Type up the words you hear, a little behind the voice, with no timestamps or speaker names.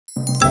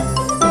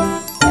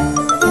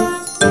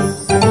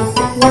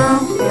Woa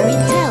Fairy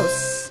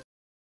Tales.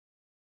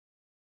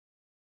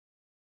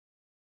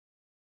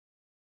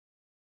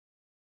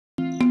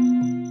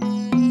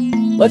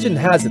 Legend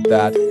has it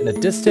that, in a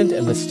distant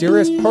and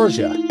mysterious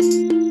Persia,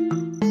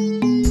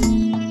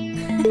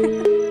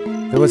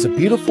 there was a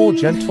beautiful,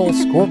 gentle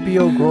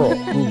Scorpio girl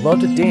who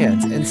loved to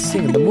dance and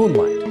sing in the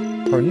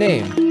moonlight. Her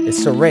name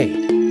is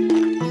Saraid.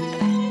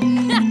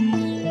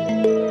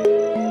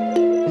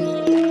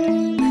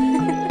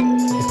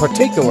 In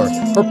particular,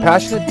 her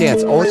passionate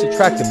dance always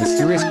attracted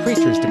mysterious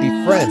creatures to be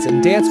friends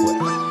and dance with.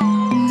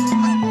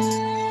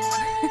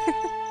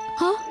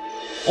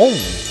 Only,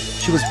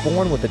 she was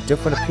born with a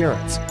different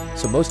appearance,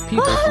 so most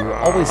people who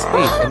always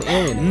hate and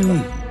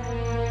alienate her.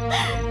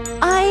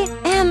 I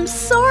am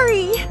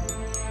sorry.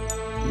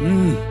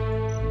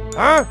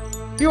 Huh?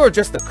 You are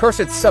just the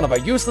cursed son of a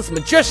useless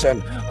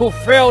magician who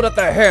failed at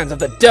the hands of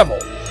the devil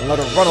and let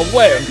her run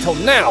away until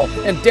now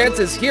and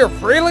dances here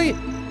freely?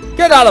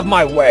 Get out of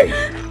my way!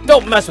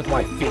 Don't mess with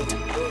my feet!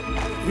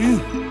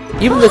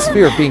 Even this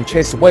fear of being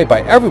chased away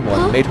by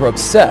everyone made her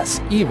obsess,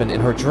 even in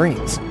her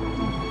dreams.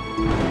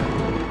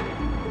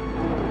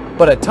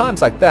 But at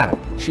times like that,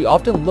 she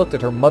often looked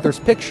at her mother's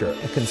picture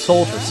and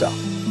consoled herself.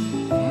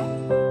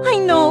 I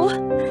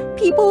know.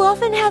 People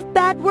often have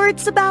bad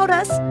words about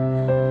us.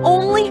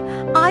 Only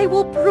I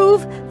will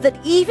prove that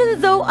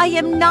even though I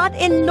am not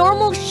in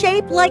normal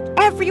shape like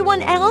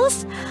everyone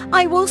else,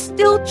 I will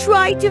still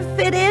try to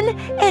fit in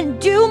and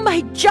do my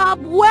job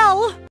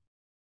well.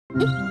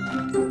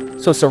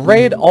 So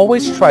Saraid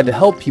always tried to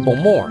help people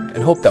more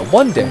and hoped that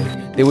one day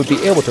they would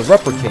be able to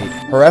replicate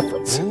her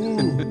efforts.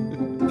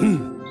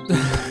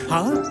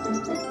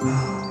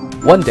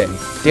 One day,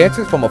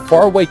 dancers from a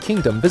faraway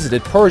kingdom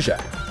visited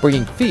Persia,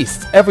 bringing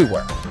feasts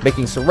everywhere,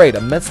 making Saraid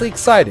immensely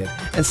excited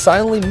and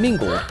silently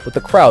mingled with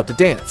the crowd to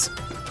dance.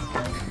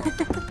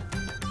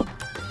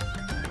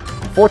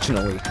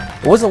 Fortunately,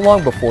 it wasn't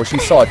long before she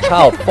saw a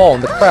child fall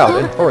in the crowd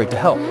and hurried to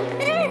help.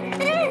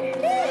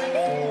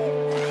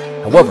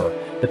 However,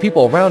 the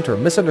people around her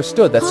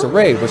misunderstood that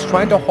Saraid was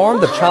trying to harm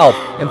the child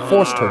and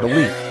forced her to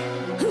leave.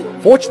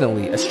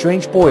 Fortunately, a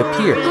strange boy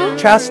appeared,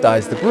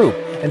 chastised the group,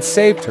 and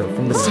saved her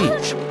from the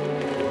siege.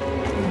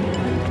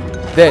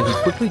 Then he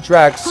quickly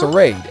dragged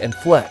Saraid and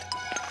fled.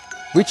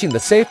 Reaching the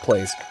safe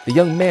place, the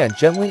young man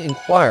gently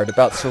inquired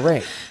about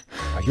Saraid.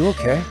 Are you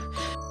okay?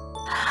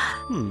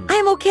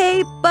 I'm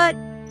okay, but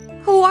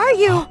who are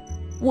you?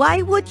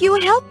 Why would you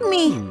help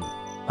me?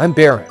 I'm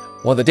Baron,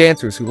 one of the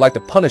dancers who like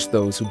to punish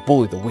those who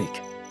bully the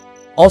weak.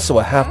 Also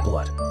a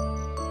half-blood,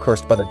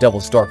 cursed by the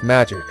devil's dark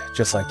magic,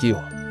 just like you.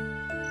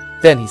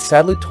 Then he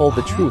sadly told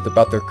the truth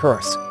about their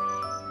curse.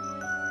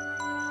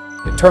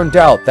 It turned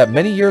out that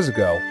many years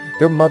ago,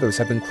 their mothers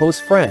had been close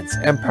friends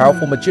and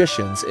powerful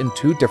magicians in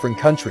 2 different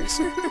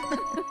countries.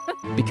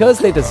 Because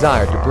they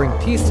desired to bring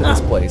peace to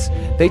this place,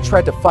 they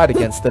tried to fight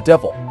against the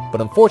devil,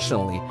 but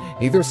unfortunately,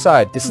 neither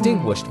side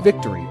distinguished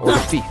victory or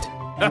defeat.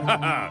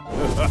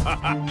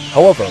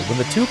 However, when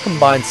the 2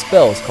 combined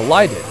spells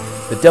collided,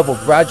 the devil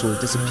gradually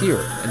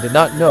disappeared and did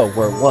not know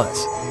where it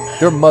was.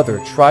 Their mother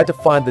tried to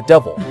find the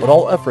devil, but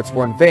all efforts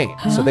were in vain,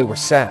 so they were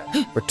sad,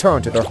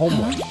 returned to their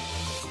homeland.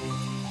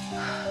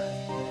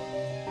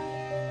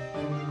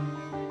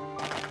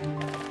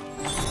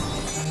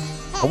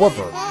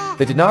 However,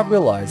 they did not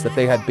realize that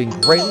they had been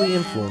greatly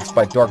influenced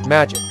by dark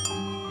magic,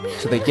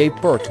 so they gave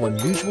birth to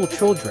unusual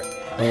children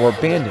and were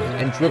abandoned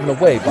and driven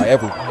away by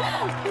everyone.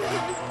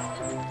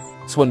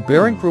 So when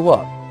Baron grew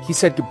up, he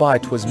said goodbye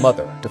to his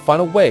mother to find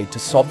a way to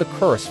solve the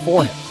curse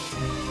for him.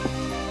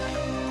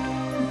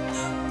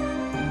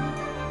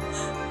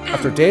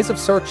 After days of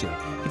searching,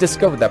 he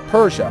discovered that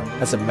Persia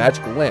has a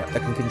magical lamp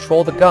that can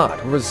control the god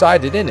who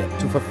resided in it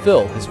to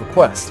fulfill his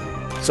request.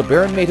 So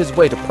Baron made his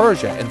way to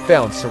Persia and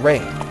found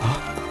Saraid.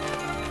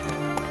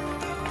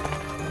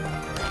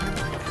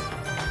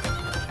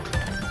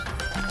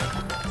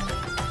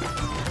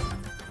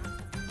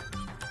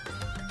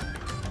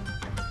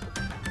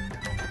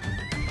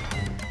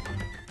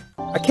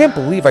 I can't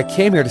believe I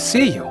came here to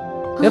see you.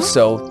 If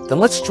so, then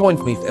let's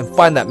join me and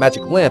find that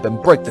magic lamp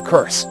and break the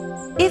curse.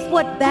 If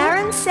what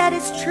Baron said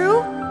is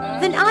true,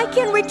 then I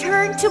can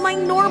return to my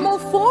normal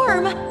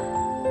form.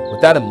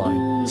 With that in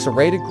mind,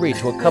 Saraid agreed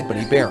to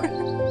accompany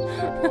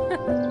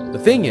Baron. The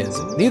thing is,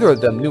 neither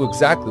of them knew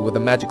exactly where the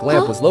magic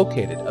lamp was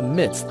located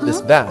amidst this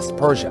vast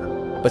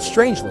Persia. But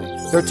strangely,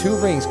 their 2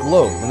 rings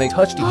glowed when they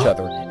touched each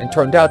other and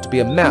turned out to be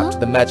a map to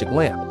the magic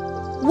lamp.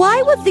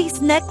 Why would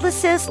these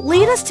necklaces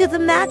lead us to the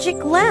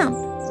magic lamp?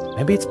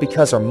 Maybe it's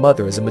because our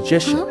mother is a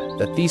magician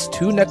that these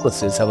 2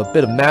 necklaces have a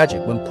bit of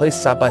magic when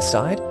placed side by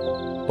side?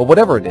 But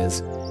whatever it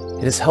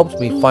has helped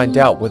me find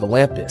out where the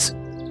lamp is.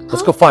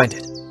 Let's go find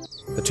it.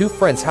 The 2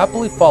 friends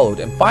happily followed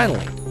and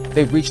finally,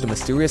 they reached a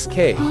mysterious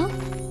cave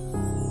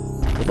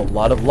with a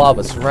lot of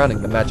lava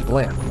surrounding the magic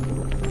lamp.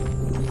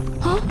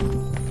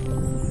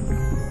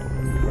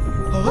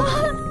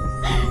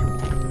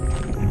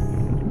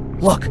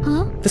 Look,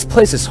 this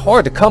place is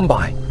hard to come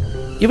by.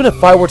 Even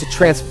if I were to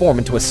transform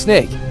into a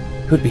snake,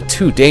 it would be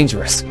too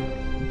dangerous.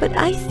 But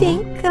I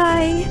think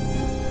I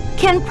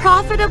can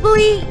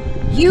profitably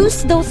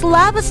use those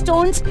lava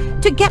stones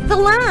to get the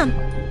lamp.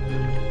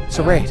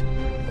 Saraid,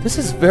 this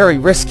is very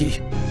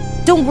risky.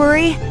 Don't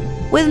worry.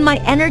 With my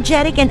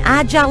energetic and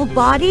agile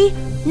body,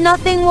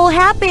 nothing will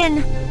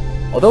happen.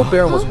 Although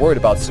Baron was worried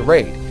about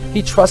Saraid,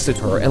 he trusted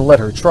her and let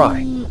her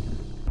try.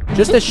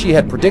 Just as she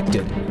had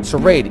predicted,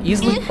 Saraid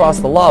easily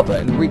crossed the lava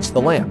and reached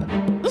the lamp.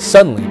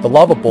 Suddenly, the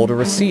lava boulder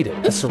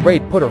receded as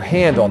Saraid put her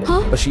hand on it,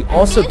 but she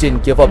also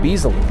didn't give up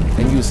easily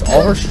and used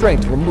all her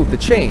strength to remove the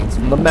chains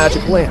from the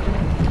magic lamp.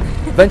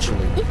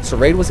 Eventually,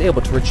 Saraid was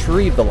able to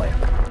retrieve the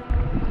lamp.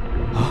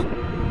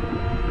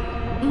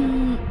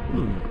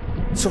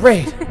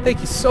 Saraid, thank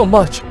you so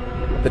much.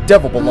 The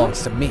devil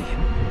belongs to me.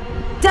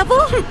 Devil?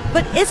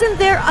 But isn't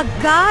there a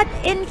god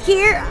in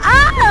here?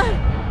 Ah!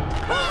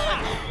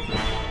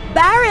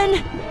 Baron,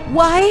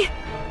 why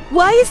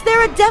is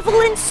there a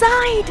devil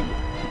inside?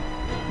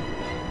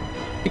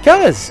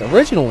 Because,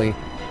 originally,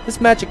 this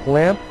magic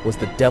lamp was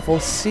the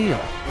devil's seal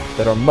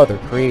that our mother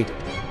created.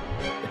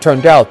 It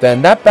turned out that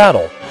in that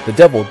battle, the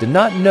devil did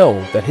not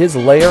know that his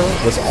lair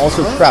was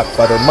also trapped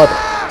by their mother,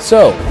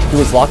 so he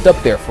was locked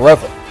up there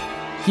forever.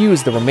 He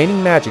used the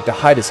remaining magic to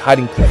hide his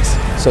hiding place,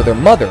 so their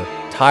mother,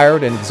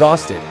 tired and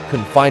exhausted,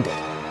 couldn't find it.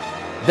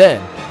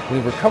 Then,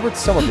 when he recovered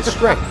some of his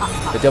strength,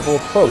 the devil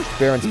approached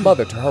Baron's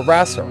mother to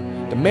harass her,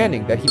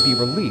 demanding that he be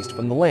released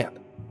from the lamp.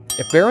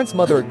 If Baron's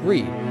mother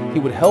agreed, he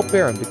would help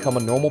Baron become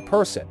a normal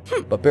person,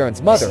 but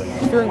Baron's mother,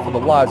 fearing for the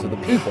lives of the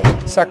people,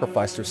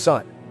 sacrificed her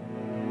son.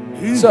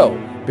 So,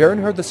 Baron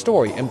heard the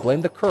story and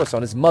blamed the curse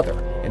on his mother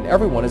and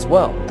everyone as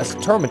well, as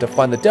determined to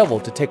find the devil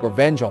to take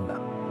revenge on them.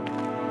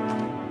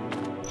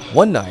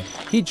 One night,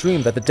 he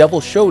dreamed that the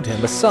devil showed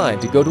him a sign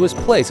to go to his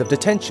place of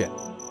detention,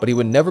 but he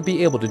would never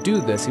be able to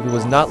do this if he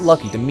was not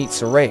lucky to meet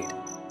Saraid.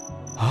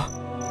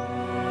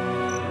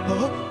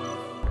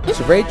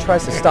 Saraid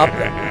tries to stop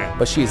them,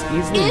 but she is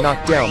easily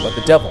knocked down by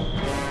the devil.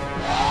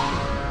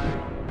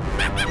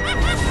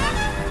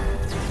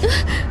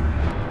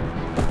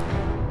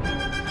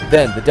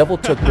 Then the devil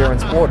took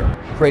Baron's order,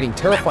 creating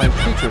terrifying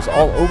creatures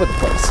all over the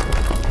place.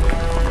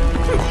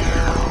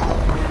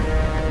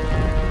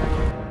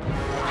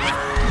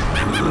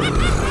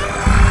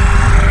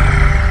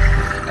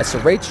 As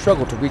Saraid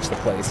struggled to reach the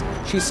place,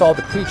 she saw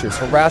the creatures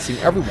harassing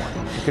everyone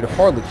and could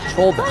hardly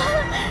control them.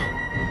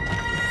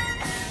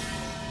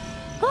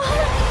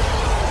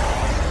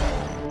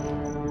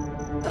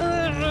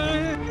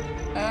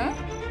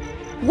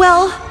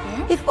 Well,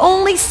 if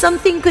only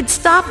something could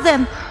stop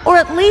them, or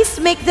at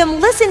least make them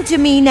listen to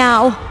me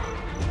now.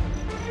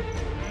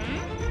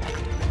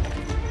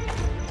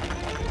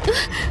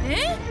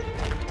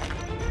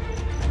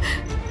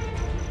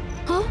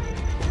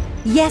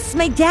 Yes,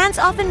 my dance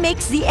often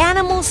makes the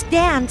animals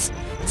dance,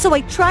 so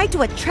I try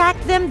to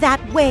attract them that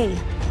way.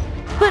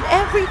 But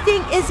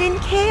everything is in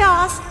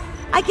chaos.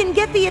 I can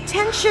get the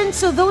attention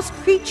so those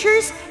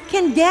creatures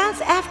can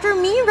dance after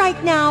me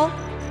right now.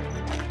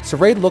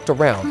 Saraid looked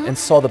around and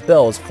saw the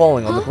bells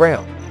falling on the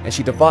ground, and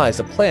she devised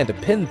a plan to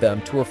pin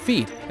them to her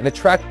feet and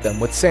attract them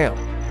with sound.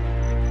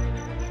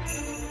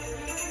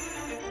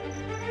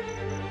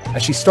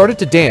 As she started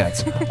to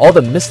dance, all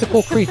the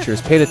mystical creatures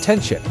paid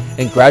attention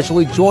and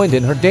gradually joined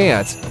in her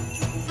dance.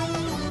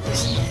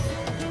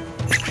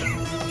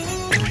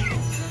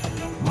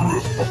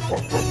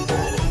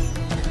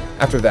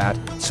 After that,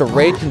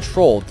 Saraid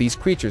controlled these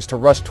creatures to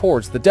rush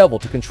towards the devil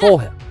to control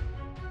him.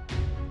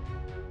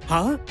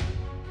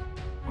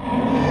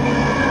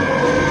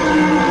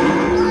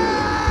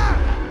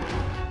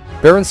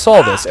 Baron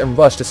saw this and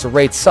rushed to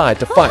Saraid's side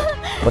to fight,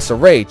 but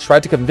Saraid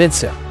tried to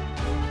convince him.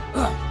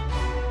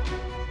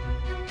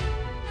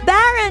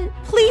 Baron,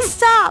 please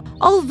stop!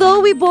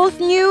 Although we both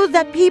knew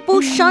that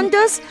people shunned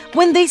us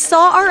when they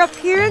saw our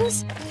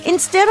appearance,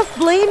 instead of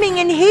blaming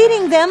and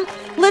hating them,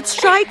 let's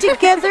try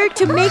together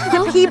to make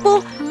the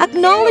people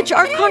acknowledge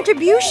our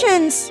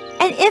contributions.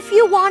 And if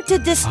you want to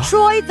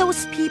destroy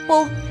those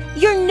people,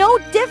 you're no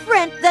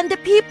different than the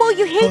people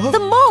you hate the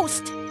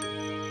most.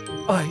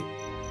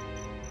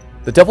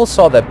 The devil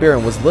saw that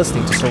Baron was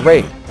listening to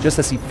Saraid, just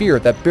as he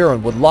feared that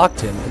Baron would lock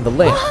him in the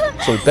lamp,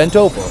 so he bent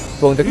over,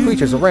 throwing the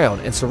creatures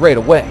around and Saraid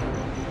away.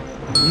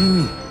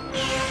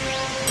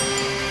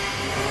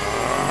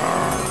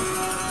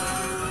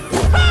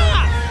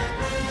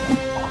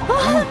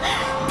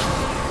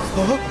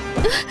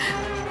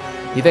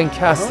 He then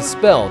cast a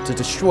spell to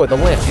destroy the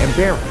lamp and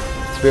Baron.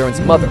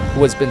 Baron's mother,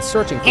 who has been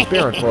searching for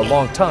Baron for a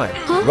long time,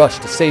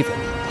 rushed to save him.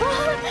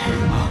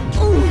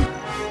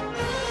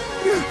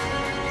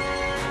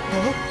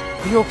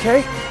 Are you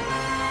okay?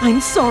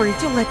 I'm sorry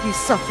to let you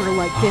suffer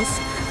like this,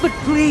 but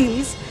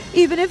please,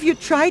 even if you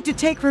try to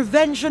take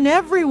revenge on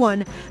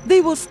everyone,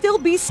 they will still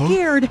be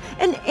scared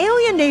and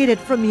alienated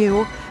from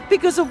you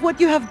because of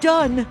what you have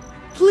done.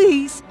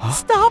 Please,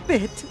 stop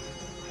it.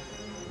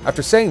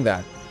 After saying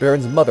that,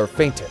 Baron's mother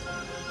fainted.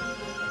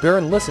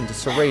 Baron listened to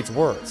Saraid's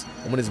words,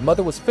 and when his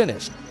mother was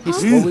finished, he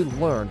slowly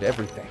learned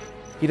everything.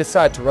 He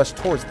decided to rush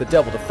towards the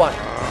devil to fight.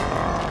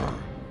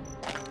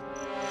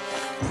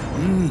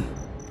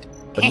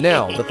 But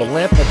now that the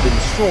lamp had been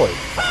destroyed,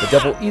 the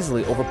devil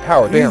easily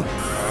overpowered Baron.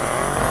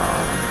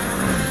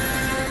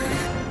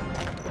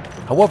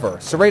 However,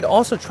 Saraid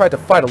also tried to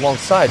fight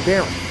alongside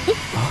Baron.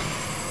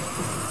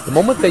 The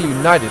moment they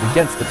united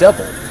against the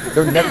devil,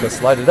 their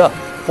necklace lighted up,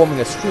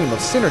 forming a stream of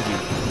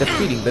synergy,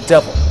 defeating the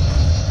devil.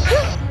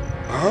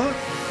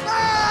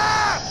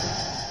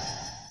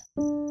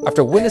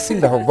 After witnessing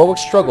the heroic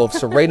struggle of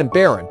Saraid and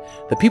Baron,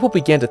 the people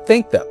began to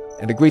thank them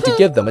and agreed to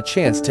give them a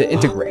chance to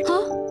integrate.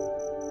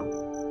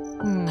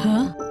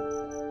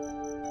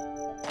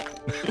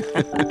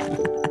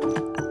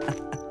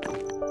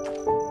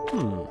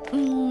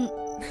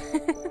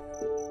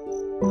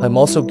 I'm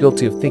also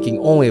guilty of thinking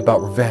only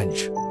about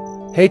revenge.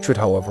 Hatred,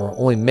 however,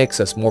 only makes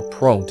us more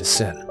prone to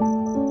sin.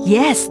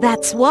 Yes,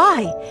 that's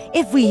why.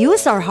 If we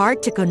use our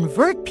heart to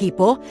convert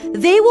people,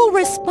 they will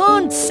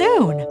respond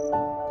soon.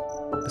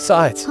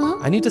 Besides,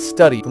 I need to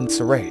study from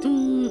Saraid.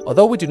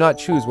 Although we do not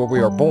choose where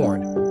we are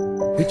born,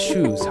 we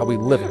choose how we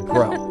live and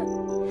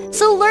grow.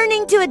 So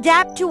learning to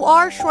adapt to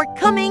our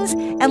shortcomings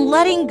and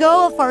letting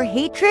go of our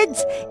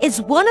hatreds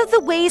is one of the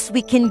ways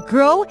we can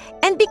grow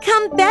and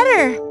become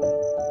better.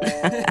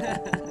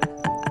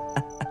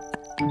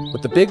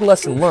 With the big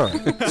lesson learned,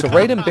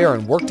 Saraid and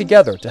Baron worked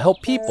together to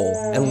help people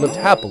and lived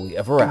happily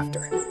ever after.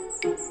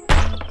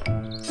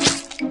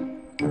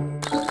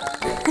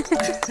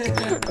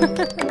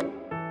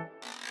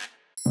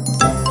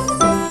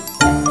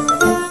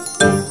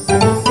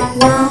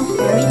 Woa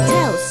Fairy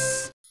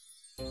Tales.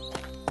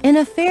 In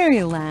a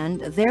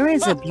fairyland, there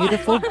is a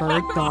beautiful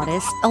bird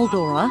goddess,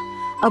 Eldora.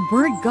 A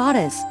bird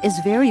goddess is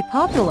very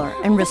popular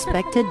and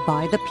respected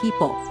by the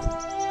people.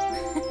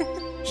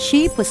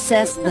 She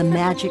possessed the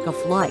magic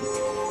of light,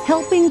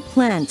 helping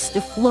plants to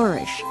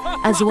flourish,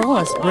 as well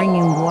as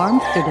bringing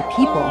warmth to the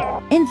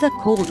people in the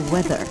cold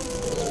weather.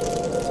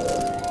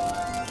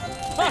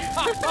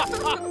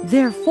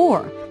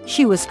 Therefore,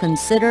 she was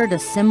considered a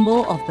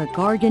symbol of the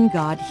guardian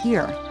god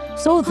here.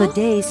 So the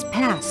days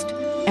passed.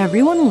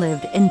 Everyone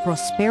lived in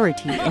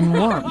prosperity and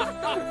warmth.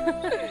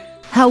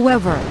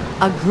 However,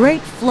 a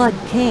great flood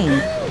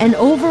came and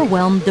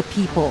overwhelmed the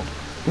people,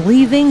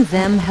 leaving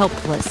them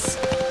helpless.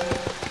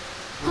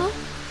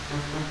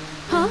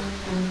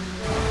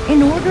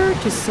 In order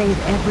to save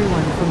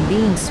everyone from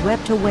being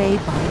swept away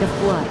by the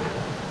flood,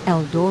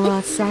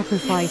 Eldora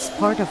sacrificed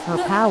part of her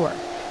power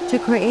to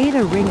create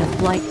a ring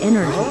of light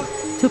energy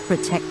to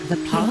protect the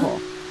people.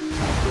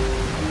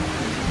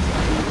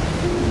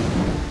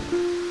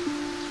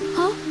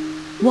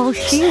 While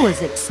she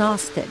was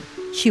exhausted,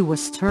 she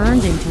was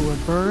turned into a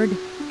bird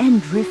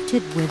and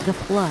drifted with the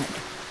flood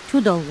to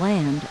the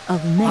land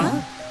of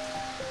men.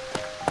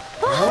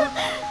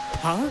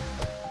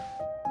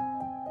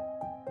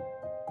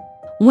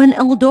 When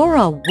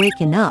Eldora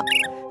wakened up,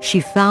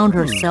 she found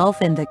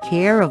herself in the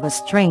care of a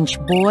strange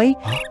boy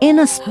in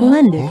a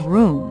splendid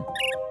room.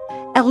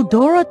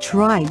 Eldora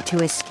tried to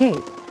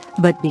escape,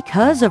 but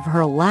because of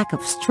her lack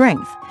of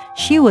strength,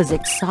 she was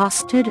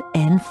exhausted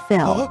and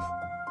fell.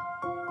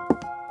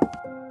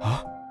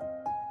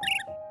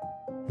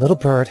 Little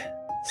bird,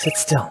 sit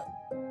still.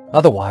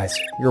 Otherwise,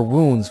 your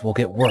wounds will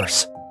get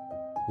worse.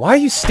 Why are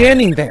you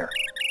standing there?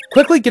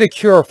 Quickly get a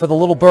cure for the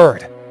little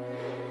bird.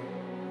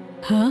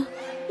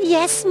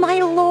 Yes, my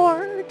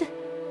lord.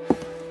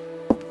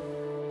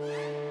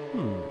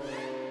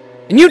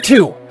 And you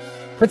too!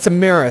 Prince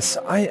Amaris,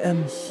 I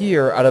am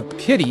here out of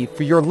pity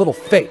for your little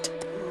fate,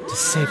 to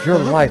save your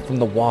life from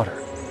the water.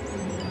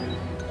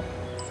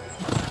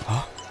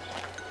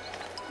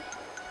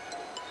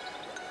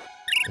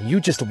 You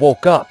just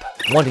woke up,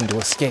 wanting to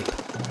escape.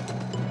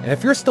 And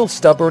if you're still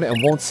stubborn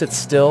and won't sit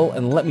still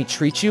and let me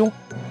treat you,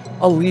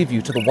 I'll leave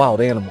you to the wild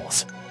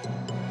animals.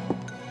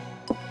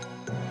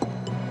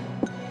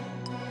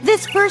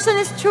 This person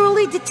is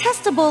truly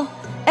detestable.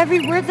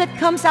 Every word that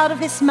comes out of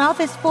his mouth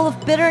is full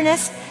of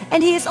bitterness,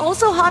 and he is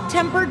also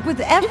hot-tempered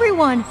with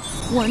everyone.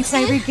 Once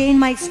I regain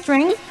my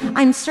strength,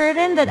 I'm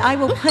certain that I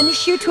will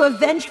punish you to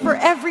avenge for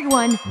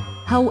everyone.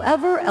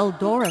 However,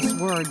 Eldora's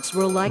words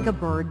were like a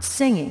bird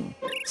singing,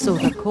 so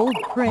the cold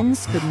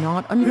prince could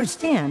not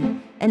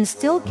understand and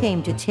still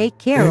came to take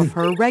care of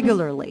her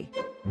regularly.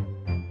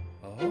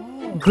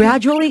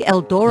 Gradually,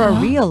 Eldora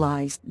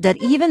realized that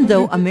even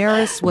though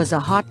Amaris was a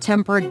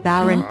hot-tempered,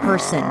 barren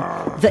person,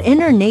 the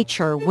inner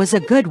nature was a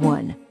good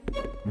one.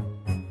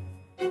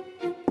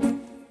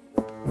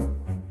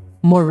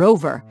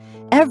 Moreover,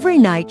 every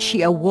night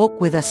she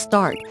awoke with a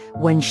start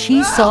when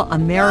she saw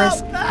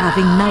Amaris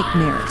having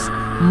nightmares,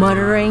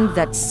 muttering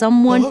that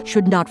someone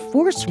should not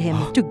force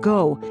him to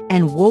go,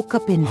 and woke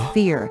up in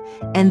fear,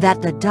 and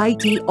that the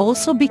deity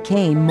also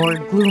became more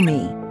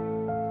gloomy.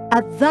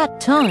 At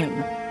that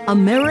time,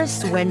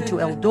 Amaris went to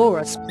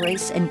Eldora's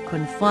place and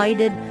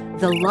confided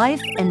the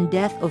life and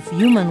death of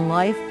human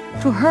life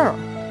to her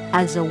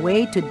as a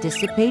way to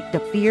dissipate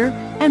the fear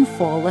and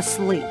fall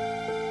asleep.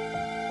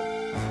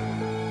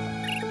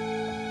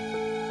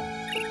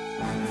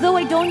 Though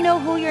I don't know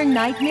who your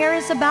nightmare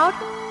is about,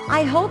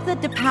 I hope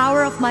that the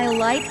power of my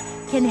light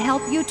can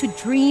help you to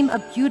dream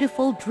a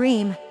beautiful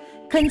dream.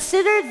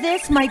 Consider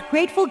this my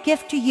grateful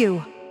gift to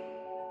you.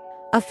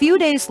 A few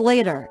days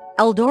later,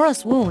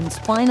 Eldora's wounds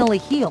finally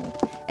healed,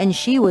 and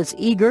she was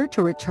eager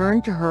to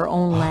return to her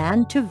own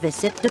land to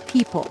visit the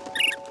people.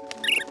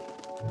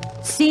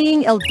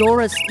 Seeing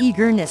Eldora's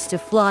eagerness to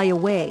fly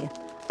away,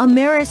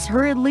 Amaris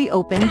hurriedly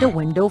opened the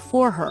window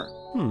for her.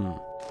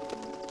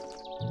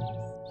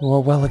 You are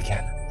well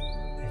again.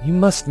 You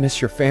must miss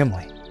your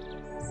family.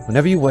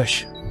 Whenever you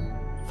wish,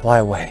 fly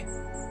away.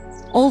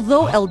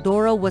 Although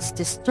Eldora was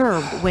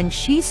disturbed when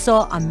she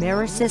saw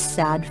Amaris'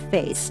 sad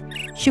face,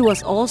 she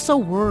was also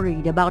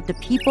worried about the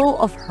people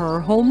of her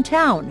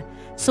hometown,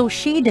 so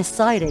she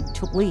decided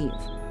to leave.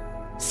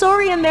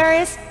 Sorry,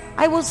 Amaris.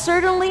 I will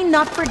certainly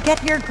not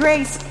forget your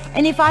grace,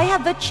 and if I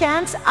have the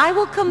chance, I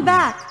will come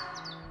back.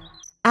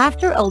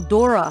 After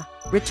Eldora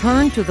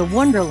returned to the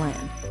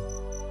Wonderland,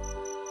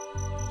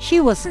 she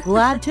was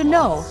glad to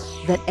know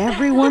that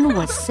everyone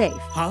was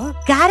safe.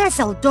 Goddess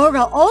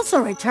Eldora also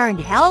returned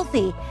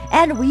healthy,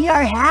 and we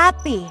are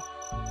happy.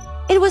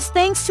 It was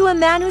thanks to a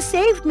man who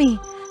saved me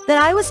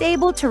that I was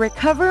able to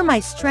recover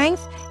my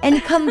strength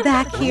and come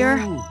back here.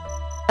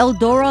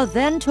 Eldora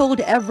then told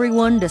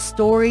everyone the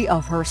story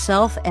of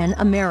herself and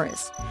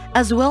Amaris,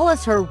 as well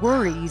as her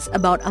worries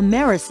about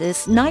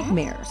Amaris'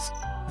 nightmares.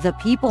 The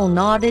people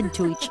nodded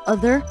to each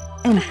other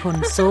and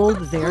consoled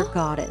their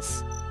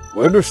goddess.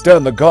 We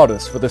understand the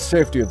goddess for the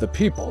safety of the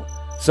people,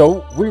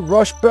 so we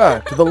rush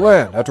back to the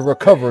land after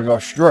recovering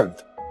our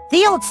strength.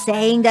 The old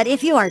saying that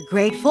if you are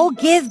grateful,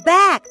 give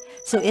back.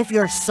 So if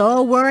you're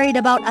so worried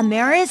about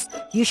Amaris,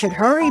 you should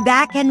hurry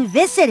back and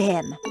visit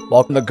him.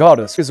 While the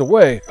goddess is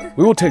away,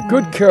 we will take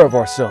good care of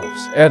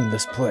ourselves and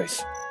this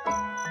place.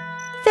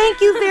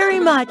 Thank you very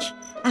much.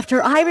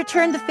 After I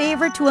return the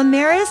favor to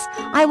Amaris,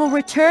 I will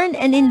return,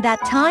 and in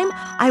that time,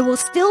 I will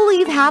still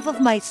leave half of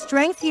my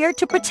strength here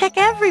to protect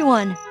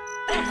everyone.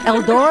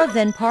 Eldora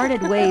then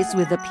parted ways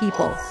with the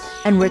people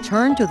and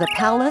returned to the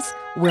palace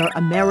where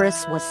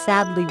Amaris was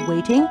sadly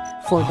waiting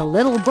for the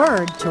little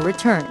bird to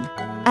return.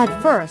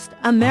 At first,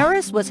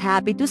 Amaris was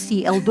happy to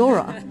see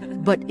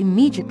Eldora, but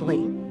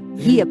immediately,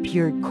 he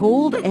appeared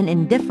cold and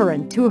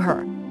indifferent to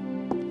her.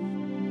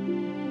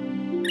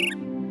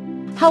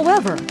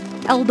 However,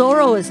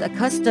 Eldora was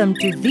accustomed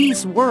to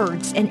these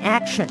words and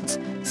actions,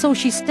 so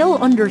she still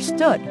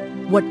understood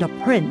what the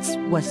prince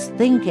was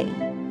thinking.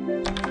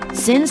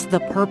 Since the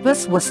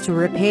purpose was to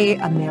repay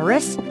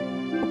Amaris,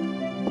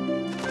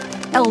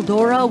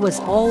 Eldora was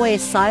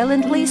always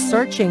silently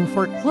searching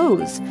for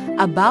clues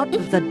about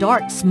the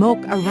dark smoke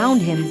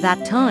around him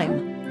that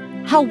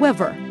time.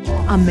 However,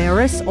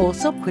 Amaris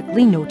also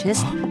quickly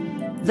noticed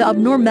the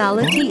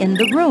abnormality in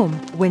the room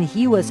when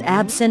he was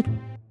absent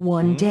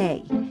one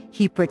day.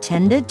 He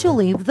pretended to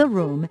leave the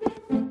room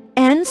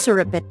and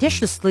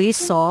surreptitiously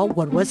saw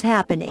what was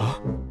happening.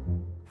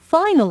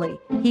 Finally,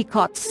 he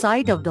caught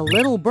sight of the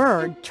little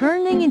bird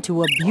turning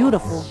into a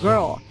beautiful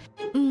girl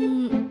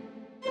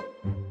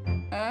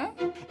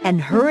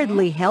and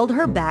hurriedly held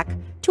her back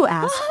to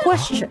ask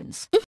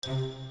questions.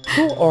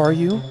 Who are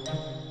you?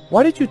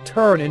 Why did you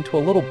turn into a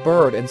little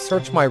bird and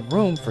search my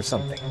room for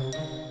something?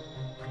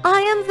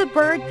 I am the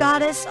bird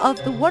goddess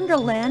of the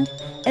Wonderland,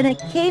 and I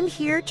came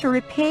here to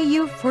repay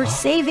you for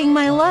saving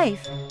my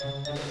life.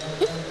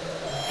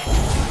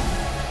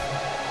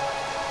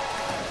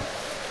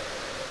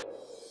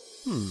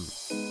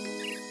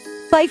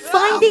 By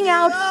finding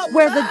out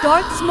where the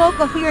dark smoke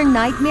of your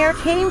nightmare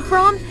came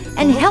from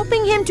and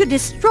helping him to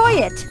destroy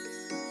it.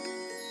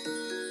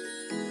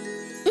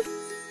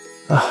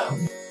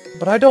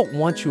 But I don't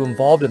want you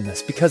involved in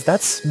this because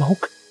that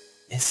smoke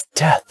is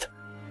death,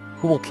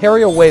 who will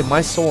carry away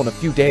my soul in a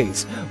few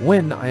days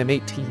when I am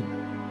 18.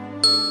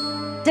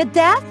 The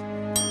death?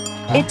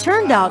 It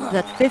turned out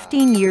that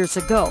 15 years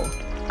ago,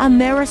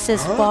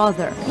 Amaris'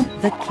 father,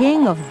 the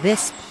king of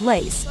this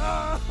place,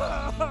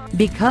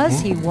 because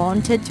he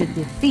wanted to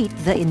defeat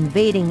the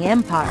invading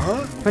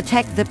empire,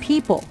 protect the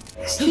people,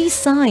 he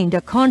signed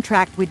a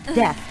contract with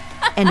death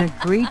and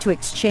agreed to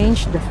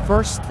exchange the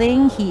first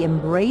thing he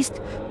embraced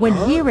when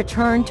he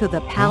returned to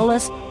the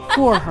palace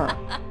for her.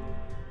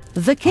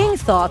 The king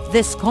thought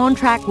this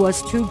contract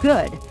was too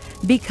good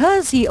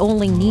because he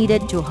only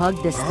needed to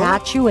hug the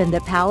statue in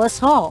the palace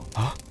hall.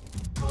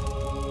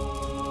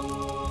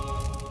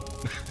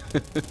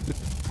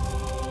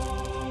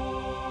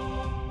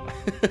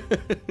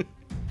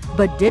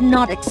 But did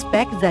not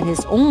expect that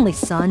his only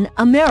son,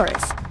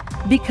 Amaris,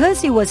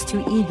 because he was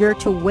too eager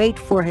to wait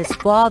for his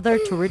father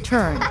to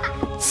return,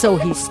 so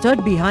he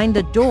stood behind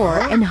the door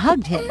and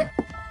hugged him.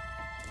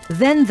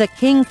 Then the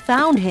king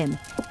found him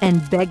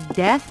and begged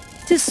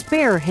death to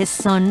spare his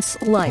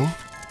son's life.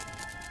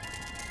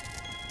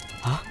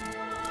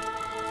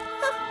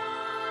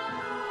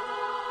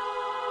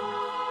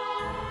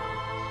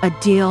 A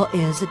deal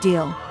is a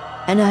deal,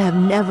 and I have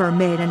never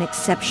made an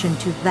exception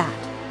to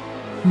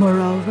that.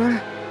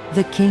 Moreover,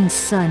 the king's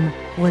son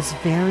was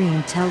very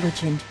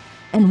intelligent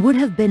and would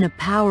have been a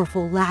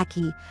powerful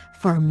lackey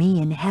for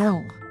me in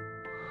hell.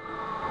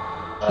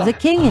 The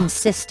king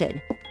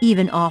insisted,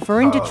 even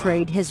offering to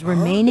trade his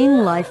remaining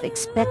life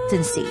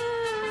expectancy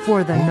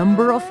for the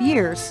number of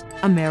years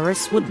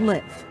Amaris would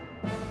live.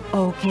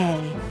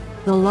 Okay,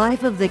 the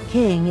life of the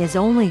king is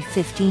only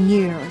 15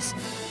 years.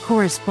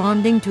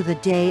 corresponding to the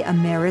day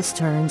Ameris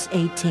turns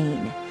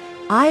 18.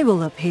 I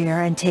will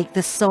appear and take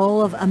the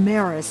soul of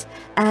Ameris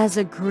as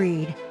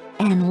agreed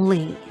and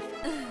leave.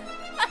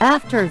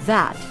 After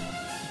that,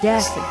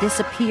 Death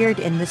disappeared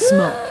in the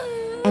smoke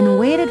and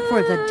waited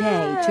for the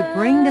day to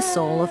bring the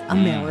soul of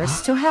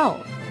Ameris to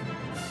hell.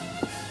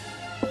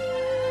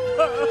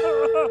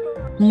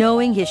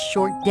 Knowing his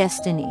short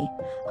destiny,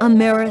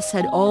 Ameris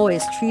had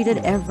always treated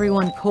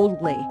everyone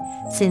coldly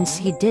since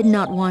he did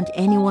not want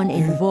anyone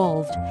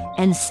involved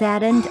and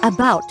saddened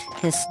about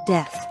his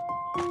death.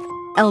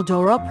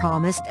 Eldora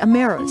promised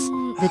Ameris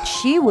that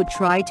she would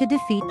try to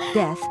defeat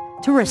Death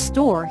to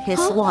restore his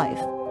life.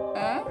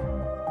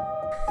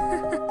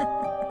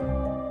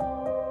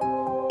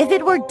 If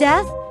it were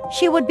Death,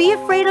 she would be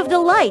afraid of the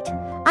light.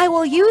 I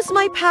will use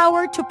my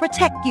power to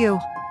protect you.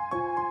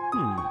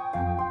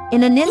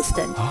 In an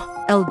instant,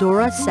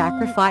 Eldora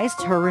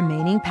sacrificed her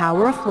remaining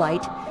power of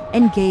light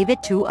and gave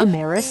it to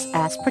Ameris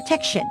as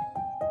protection.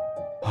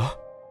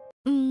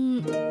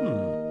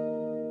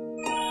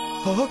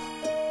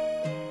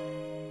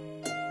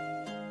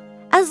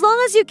 As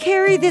long as you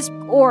carry this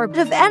orb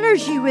of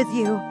energy with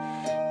you,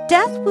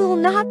 Death will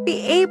not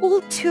be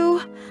able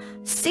to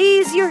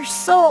seize your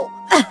soul.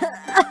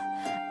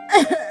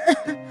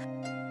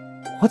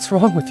 What's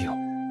wrong with you?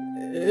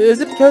 Is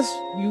it because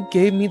you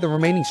gave me the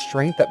remaining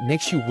strength that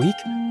makes you weak?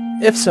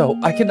 If so,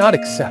 I cannot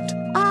accept.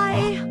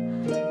 I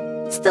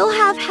still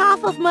have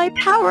half of my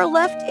power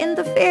left in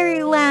the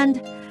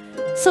fairyland.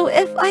 So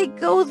if I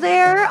go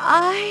there,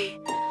 I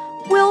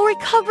will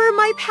recover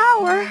my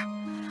power.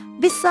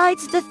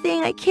 Besides, the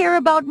thing I care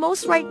about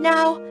most right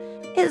now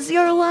is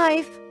your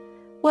life.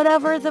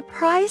 Whatever the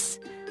price,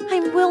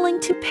 I'm willing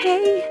to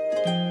pay.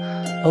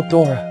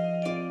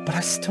 Eldora, but I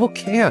still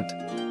can't.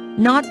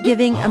 Not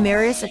giving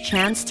Ameris a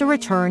chance to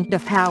return the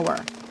power,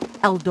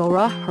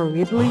 Eldora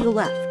hurriedly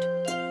left.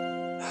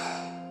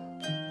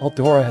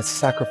 Eldora has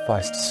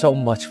sacrificed so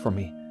much for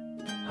me.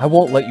 I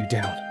won't let you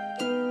down.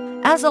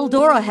 As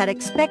Eldora had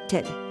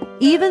expected,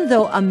 even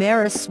though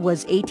Ameris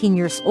was 18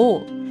 years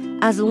old,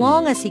 as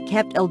long as he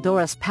kept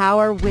Eldora's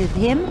power with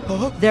him,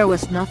 there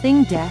was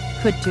nothing Death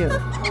could do.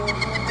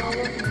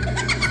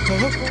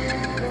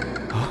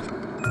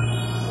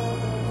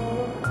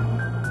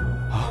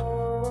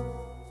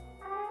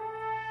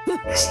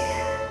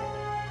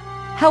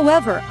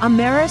 However,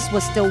 Ameris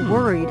was still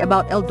worried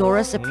about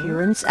Eldora's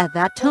appearance at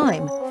that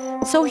time,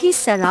 so he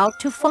set out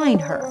to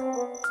find her.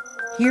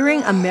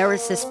 Hearing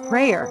Ameris'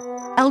 prayer,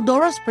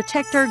 Eldora's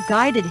protector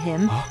guided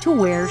him to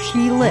where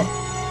she lived.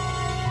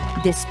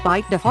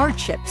 Despite the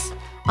hardships,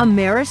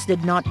 Ameris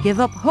did not give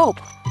up hope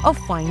of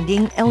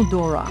finding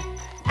Eldora.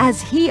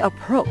 As he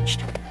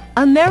approached,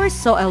 Ameris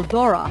saw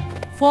Eldora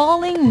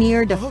falling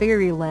near the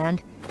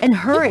fairyland and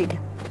hurried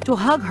to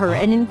hug her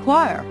and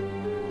inquire.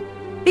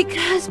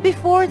 Because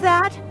before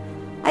that,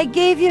 I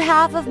gave you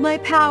half of my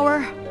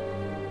power.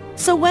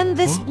 So when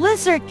this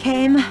blizzard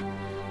came,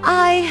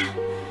 I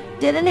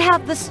didn't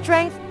have the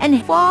strength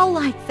and fall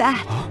like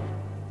that.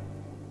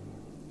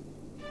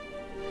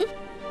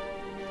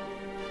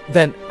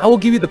 Then I will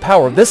give you the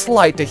power of this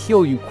light to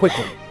heal you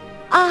quickly.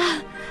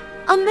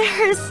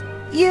 Ameris,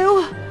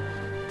 you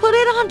put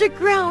it on the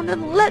ground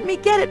and let me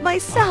get it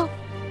myself.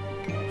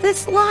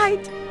 This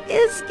light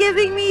is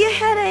giving me a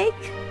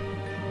headache.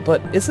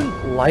 But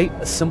isn't light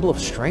a symbol of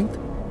strength?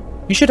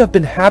 You should have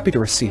been happy to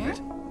receive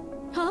it.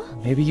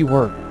 Maybe you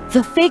weren't.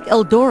 The fake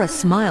Eldora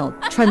smiled,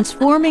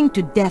 transforming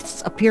to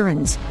Death's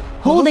appearance,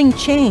 holding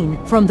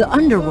Chain from the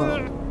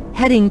underworld,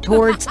 heading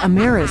towards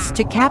Ameris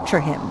to capture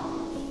him.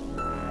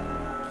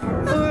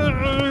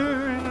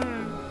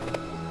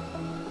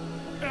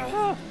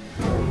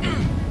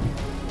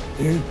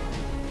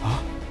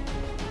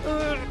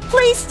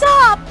 Please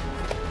stop!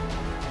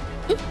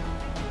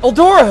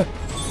 Eldora!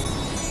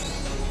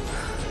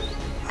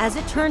 As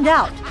it turned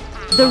out,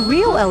 the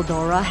real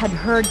Eldora had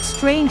heard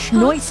strange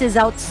noises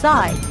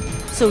outside,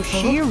 so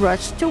she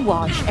rushed to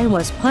watch and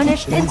was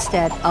punished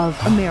instead of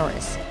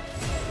Ameris.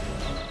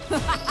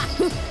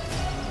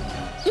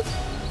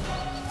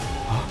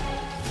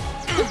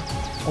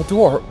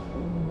 Eldora,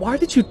 why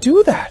did you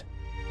do that?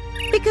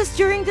 Because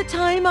during the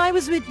time I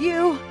was with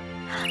you,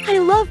 I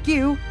loved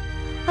you.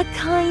 A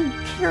kind,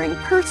 caring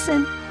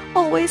person,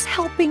 always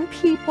helping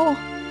people.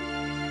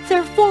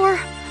 Therefore,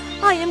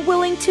 I am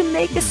willing to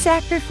make a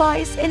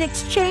sacrifice in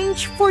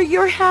exchange for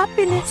your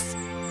happiness.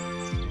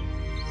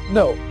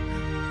 No,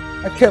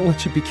 I can't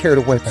let you be carried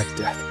away by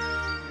death.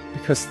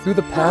 Because through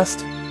the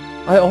past,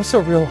 I also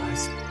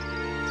realized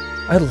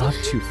I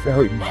loved you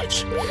very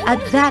much.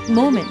 At that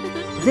moment,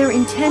 their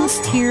intense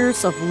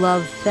tears of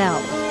love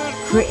fell,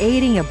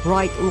 creating a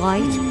bright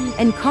light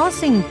and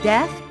causing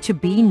Death to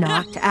be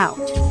knocked out.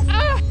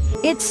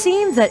 It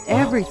seemed that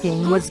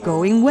everything was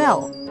going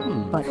well,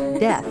 but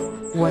Death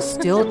was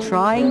still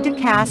trying to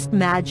cast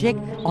magic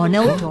on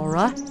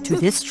Eldora to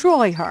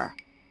destroy her.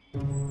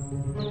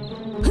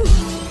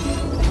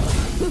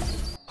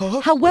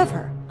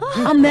 However,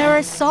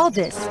 Ameris saw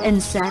this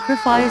and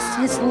sacrificed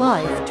his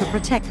life to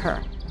protect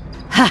her.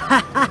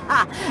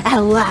 At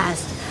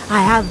last,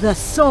 I have the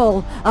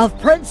soul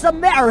of Prince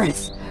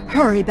Amaris.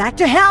 Hurry back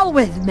to hell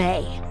with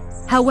me.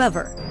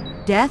 However,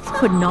 death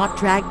could not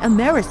drag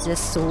Amaris'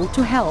 soul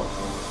to hell.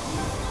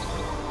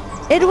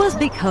 It was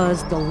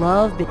because the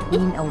love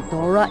between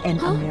Eldora and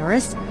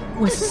Amaris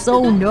was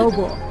so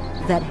noble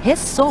that his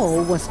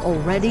soul was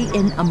already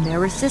in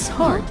Amaris'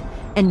 heart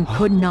and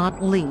could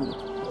not leave.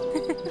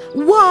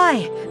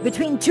 Why?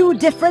 Between two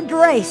different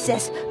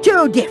races,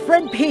 two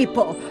different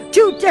people,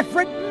 two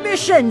different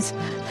missions,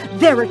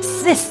 there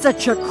exists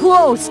such a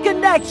close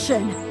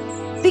connection.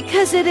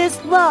 Because it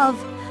is love,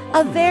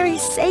 a very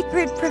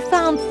sacred,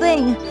 profound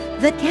thing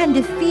that can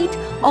defeat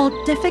all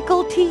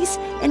difficulties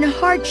and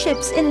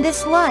hardships in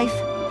this life.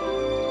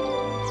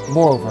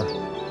 Moreover,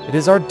 it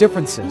is our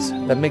differences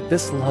that make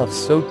this love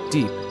so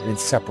deep and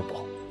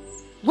inseparable.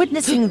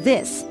 Witnessing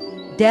this,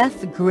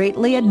 Death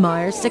greatly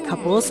admires the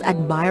couple's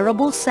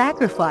admirable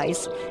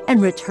sacrifice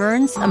and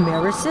returns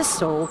Amaris'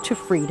 soul to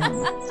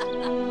freedom.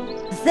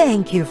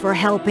 Thank you for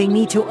helping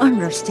me to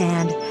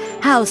understand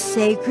how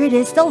sacred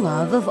is the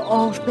love of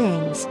all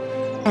things,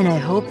 and I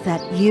hope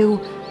that you,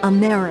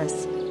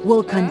 Amaris,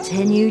 will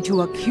continue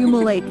to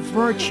accumulate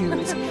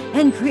virtues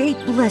and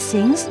create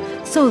blessings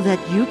so that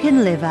you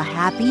can live a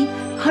happy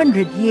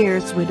 100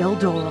 years with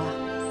Eldora.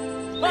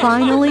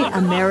 Finally,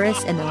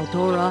 Amaris and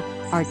Eldora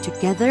are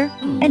together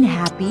and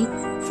happy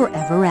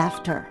forever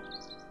after.